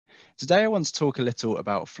Today I want to talk a little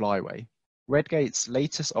about Flyway, Redgate's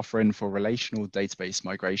latest offering for relational database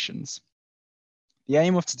migrations. The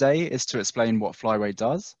aim of today is to explain what Flyway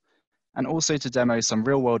does, and also to demo some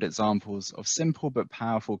real-world examples of simple but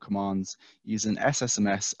powerful commands using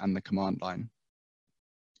SSMS and the command line.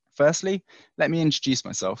 Firstly, let me introduce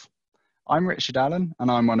myself. I'm Richard Allan, and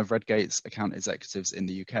I'm one of Redgate's account executives in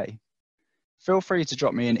the UK. Feel free to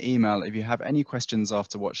drop me an email if you have any questions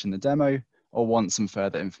after watching the demo or want some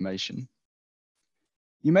further information.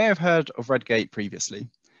 You may have heard of Redgate previously.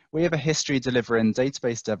 We have a history delivering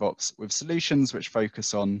database DevOps with solutions which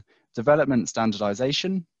focus on development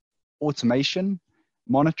standardization, automation,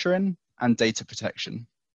 monitoring, and data protection.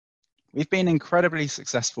 We've been incredibly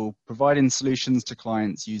successful providing solutions to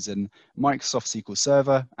clients using Microsoft SQL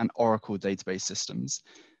Server and Oracle database systems,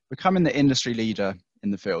 becoming the industry leader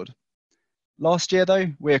in the field. Last year, though,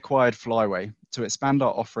 we acquired Flyway to expand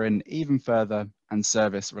our offering even further and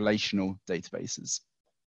service relational databases.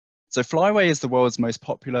 So Flyway is the world's most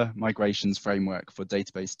popular migrations framework for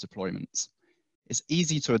database deployments. It's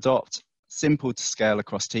easy to adopt, simple to scale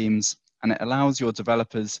across teams, and it allows your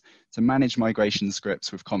developers to manage migration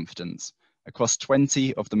scripts with confidence across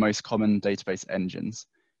 20 of the most common database engines,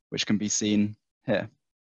 which can be seen here.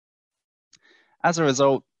 As a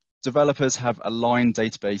result, developers have aligned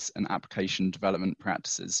database and application development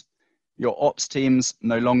practices. Your ops teams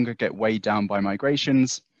no longer get weighed down by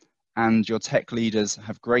migrations, and your tech leaders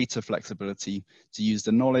have greater flexibility to use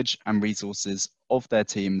the knowledge and resources of their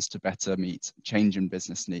teams to better meet changing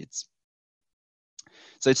business needs.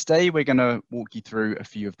 So today we're going to walk you through a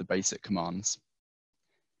few of the basic commands.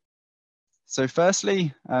 So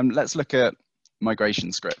firstly, let's look at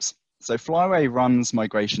migration scripts. So Flyway runs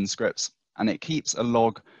migration scripts, and it keeps a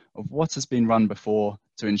log of what has been run before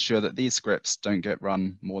to ensure that these scripts don't get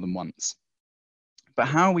run more than once. But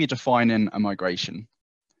how are we defining a migration?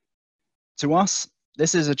 To us,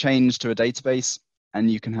 this is a change to a database,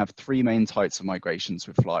 and you can have three main types of migrations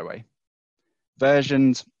with Flyway: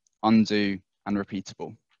 versioned, undo, and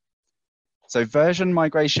repeatable. So version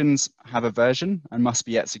migrations have a version and must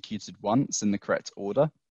be executed once in the correct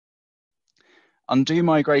order. Undo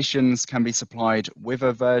migrations can be supplied with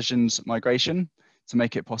a versioned migration to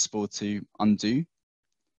make it possible to undo.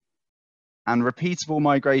 And repeatable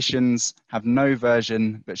migrations have no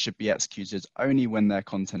version but should be executed only when their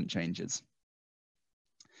content changes.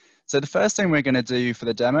 So the first thing we're going to do for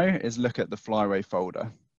the demo is look at the Flyway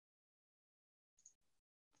folder.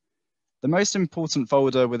 The most important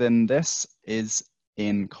folder within this is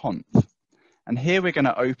in conf. And here we're going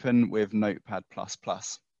to open with Notepad++.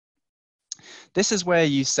 This is where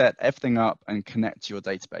you set everything up and connect to your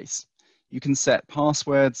database. You can set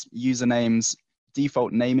passwords, usernames,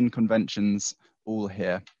 default naming conventions, all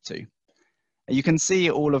here too. And you can see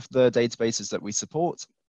all of the databases that we support.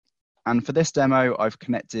 And for this demo, I've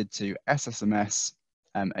connected to SSMS,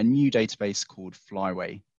 a new database called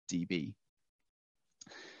Flyway DB.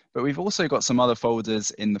 But we've also got some other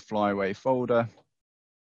folders in the Flyway folder.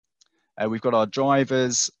 We've got our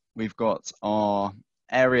drivers, we've got our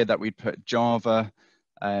area that we'd put Java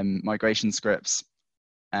migration scripts,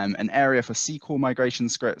 an area for SQL migration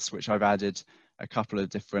scripts, which I've added a couple of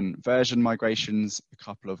different version migrations, a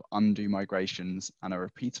couple of undo migrations, and a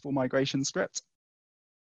repeatable migration script.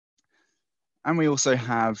 And we also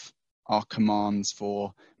have our commands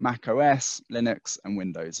for Mac OS, Linux, and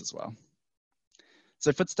Windows as well.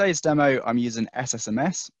 So for today's demo, I'm using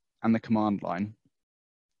SSMS and the command line.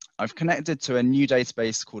 I've connected to a new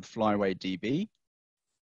database called Flyway DB.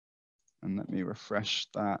 And let me refresh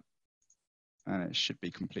that. And it should be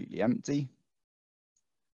completely empty.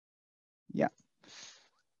 Yeah.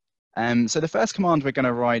 So the first command we're going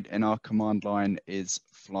to write in our command line is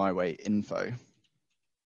Flyway info.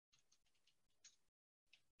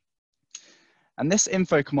 And this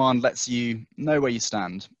info command lets you know where you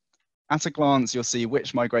stand. At a glance, you'll see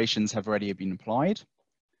which migrations have already been applied,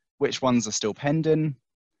 which ones are still pending,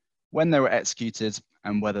 when they were executed,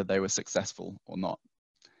 and whether they were successful or not.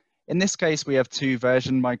 In this case, we have two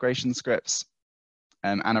version migration scripts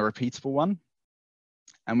and a repeatable one.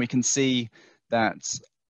 And we can see that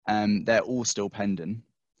they're all still pending.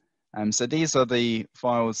 So these are the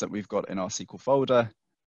files that we've got in our SQL folder,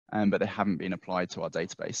 but they haven't been applied to our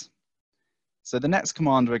database. So the next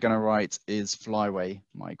command we're going to write is Flyway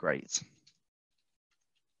migrate.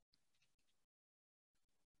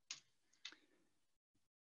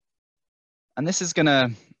 And this is going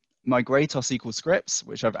to migrate our SQL scripts,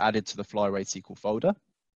 which I've added to the Flyway SQL folder.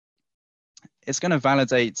 It's going to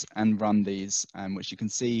validate and run these, which you can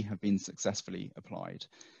see have been successfully applied.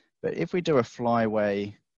 But if we do a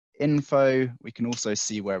Flyway info, we can also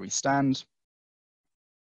see where we stand.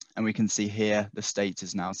 And we can see here the state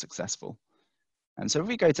is now successful. And so if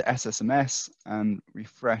we go to SSMS and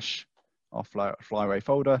refresh our Flyway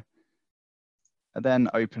folder, and then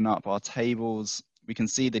open up our tables, we can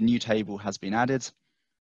see the new table has been added.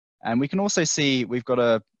 And we can also see we've got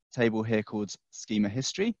a table here called schema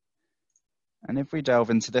history. And if we delve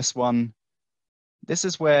into this one, this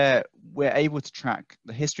is where we're able to track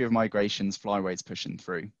the history of migrations Flyway's pushing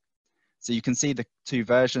through. So you can see the 2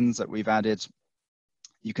 versions that we've added.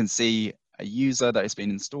 You can see a user that it's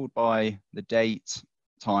been installed by, the date,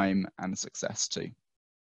 time, and the success too.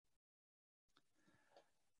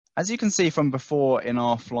 As you can see from before in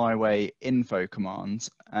our Flyway info command,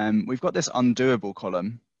 we've got this undoable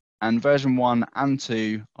column, and version 1 and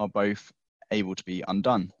 2 are both able to be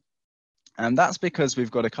undone. And that's because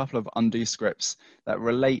we've got a couple of undo scripts that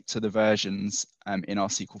relate to the versions in our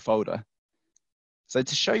SQL folder. So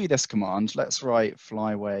to show you this command, let's write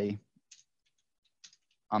Flyway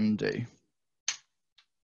undo.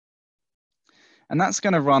 And that's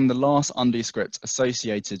going to run the last undo script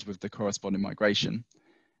associated with the corresponding migration.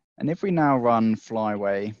 And if we now run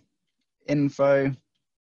Flyway info,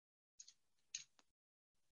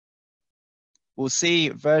 we'll see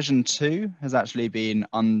version 2 has actually been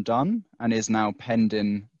undone and is now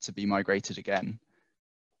pending to be migrated again.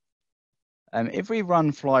 If we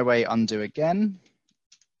run Flyway undo again,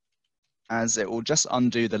 as it will just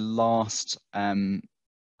undo the last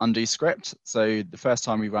undo script. So the first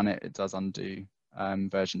time we run it, it does undo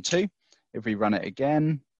version 2. If we run it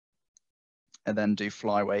again, and then do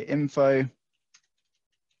Flyway info,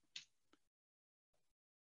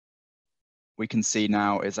 we can see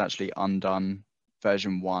now it's actually undone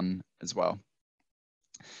version 1 as well.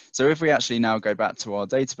 So if we actually now go back to our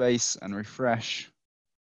database and refresh,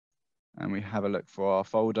 and we have a look for our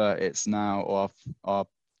folder, it's now, or our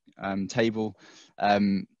table,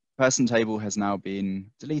 person table has now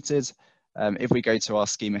been deleted. If we go to our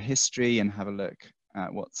schema history and have a look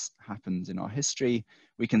at what's happened in our history,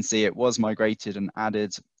 we can see it was migrated and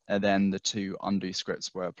added, and then the 2 undo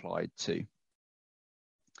scripts were applied too.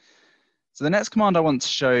 So the next command I want to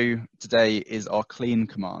show today is our clean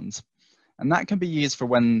command. And that can be used for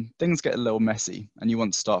when things get a little messy and you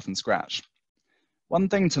want to start from scratch. One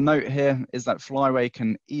thing to note here is that Flyway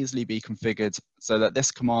can easily be configured so that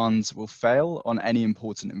this command will fail on any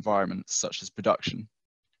important environments such as production.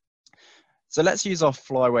 So let's use our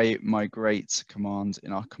Flyway migrate command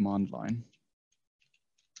in our command line.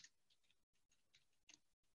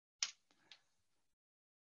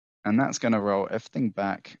 And that's going to roll everything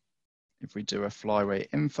back. If we do a Flyway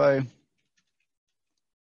info,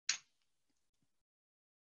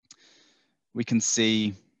 we can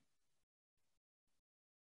see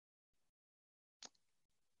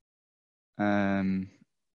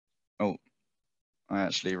oh, I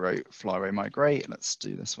actually wrote Flyway migrate. Let's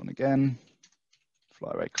do this one again.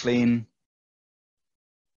 Flyway clean.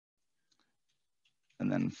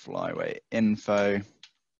 And then Flyway info.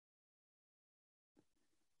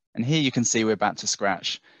 And here you can see we're back to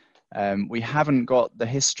scratch. We haven't got the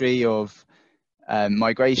history of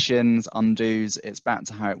migrations, undos. It's back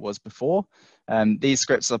to how it was before. These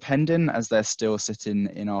scripts are pending as they're still sitting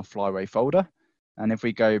in our Flyway folder. And if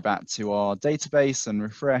we go back to our database and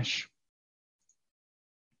refresh,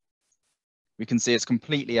 we can see it's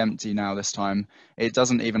completely empty now this time. It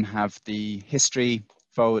doesn't even have the history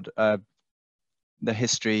folder, the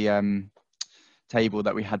history table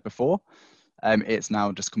that we had before. It's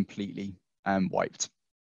now just completely wiped.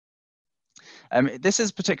 This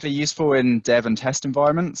is particularly useful in dev and test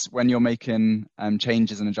environments when you're making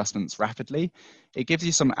changes and adjustments rapidly. It gives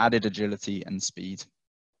you some added agility and speed.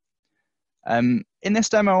 In this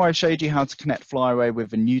demo, I showed you how to connect Flyway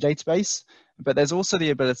with a new database, but there's also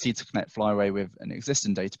the ability to connect Flyway with an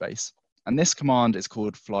existing database. And this command is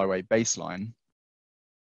called Flyway baseline.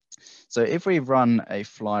 So if we run a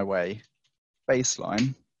Flyway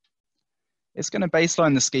baseline, it's going to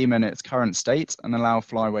baseline the schema in its current state and allow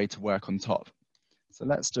Flyway to work on top. So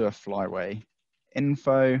let's do a Flyway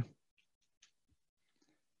info. And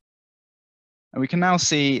we can now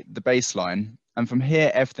see the baseline. And from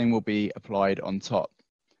here, everything will be applied on top.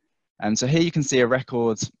 And so here you can see a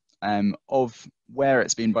record of where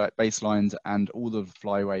it's been baselined and all the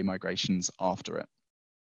Flyway migrations after it.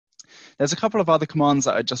 There's a couple of other commands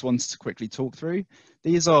that I just wanted to quickly talk through.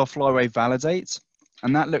 These are Flyway validate,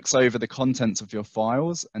 and that looks over the contents of your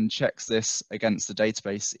files and checks this against the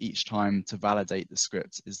database each time to validate the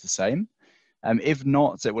script is the same. If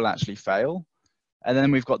not, it will actually fail. And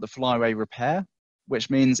then we've got the Flyway repair,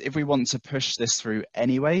 which means if we want to push this through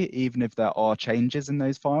anyway, even if there are changes in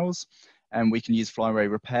those files, we can use Flyway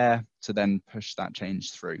repair to then push that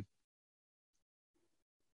change through.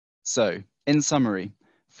 So, in summary,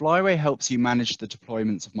 Flyway helps you manage the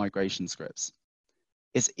deployment of migration scripts.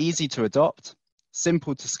 It's easy to adopt,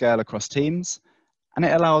 simple to scale across teams, and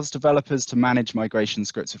it allows developers to manage migration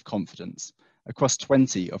scripts with confidence across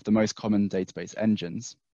 20 of the most common database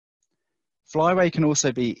engines. Flyway can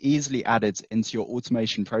also be easily added into your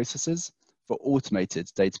automation processes for automated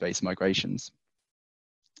database migrations.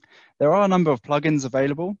 There are a number of plugins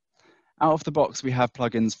available. Out of the box, we have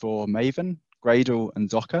plugins for Maven, Gradle, and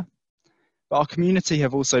Docker, but our community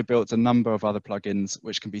have also built a number of other plugins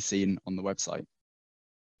which can be seen on the website.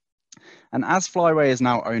 And as Flyway is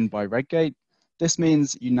now owned by Redgate, this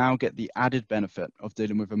means you now get the added benefit of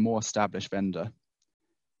dealing with a more established vendor.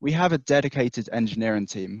 We have a dedicated engineering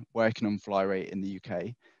team working on Flyway in the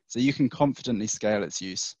UK, so you can confidently scale its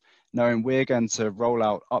use, knowing we're going to roll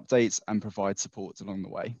out updates and provide support along the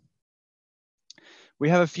way. We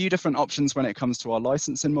have a few different options when it comes to our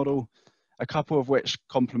licensing model, a couple of which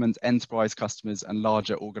complement enterprise customers and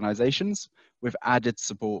larger organizations with added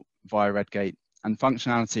support via Redgate and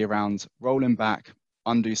functionality around rolling back,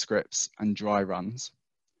 undo scripts, and dry runs.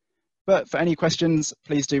 But for any questions,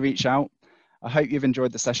 please do reach out. I hope you've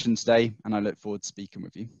enjoyed the session today, and I look forward to speaking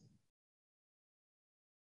with you.